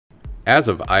As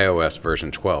of iOS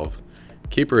version 12,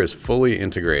 Keeper is fully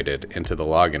integrated into the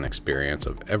login experience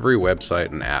of every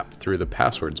website and app through the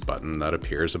Passwords button that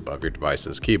appears above your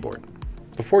device's keyboard.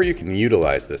 Before you can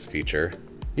utilize this feature,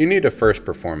 you need to first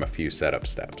perform a few setup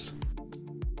steps.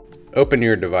 Open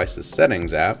your device's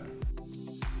Settings app,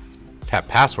 tap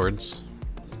Passwords,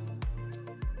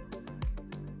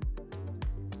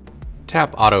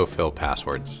 tap Autofill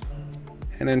Passwords,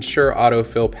 and ensure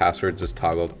Autofill Passwords is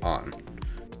toggled on.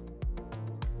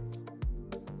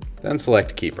 Then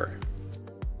select Keeper.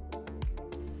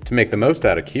 To make the most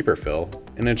out of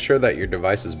KeeperFill and ensure that your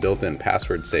device's built-in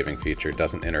password saving feature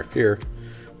doesn't interfere,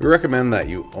 we recommend that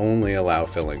you only allow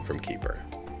filling from Keeper.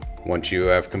 Once you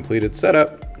have completed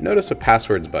setup, notice a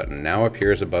Passwords button now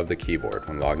appears above the keyboard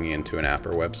when logging into an app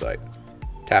or website.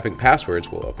 Tapping Passwords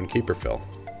will open KeeperFill.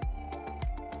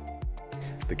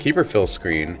 The KeeperFill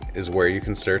screen is where you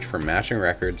can search for matching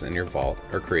records in your vault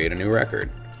or create a new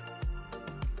record.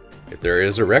 If there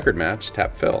is a record match,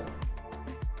 tap Fill.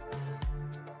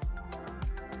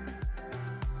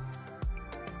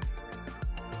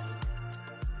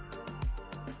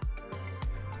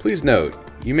 Please note,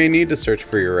 you may need to search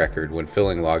for your record when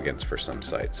filling logins for some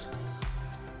sites.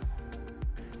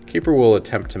 Keeper will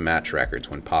attempt to match records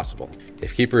when possible.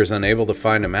 If Keeper is unable to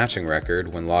find a matching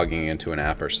record when logging into an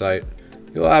app or site,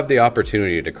 you'll have the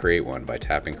opportunity to create one by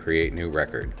tapping Create New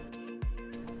Record.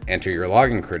 Enter your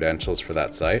login credentials for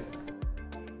that site,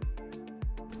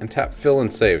 and tap Fill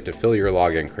and Save to fill your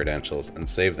login credentials and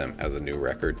save them as a new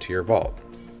record to your vault.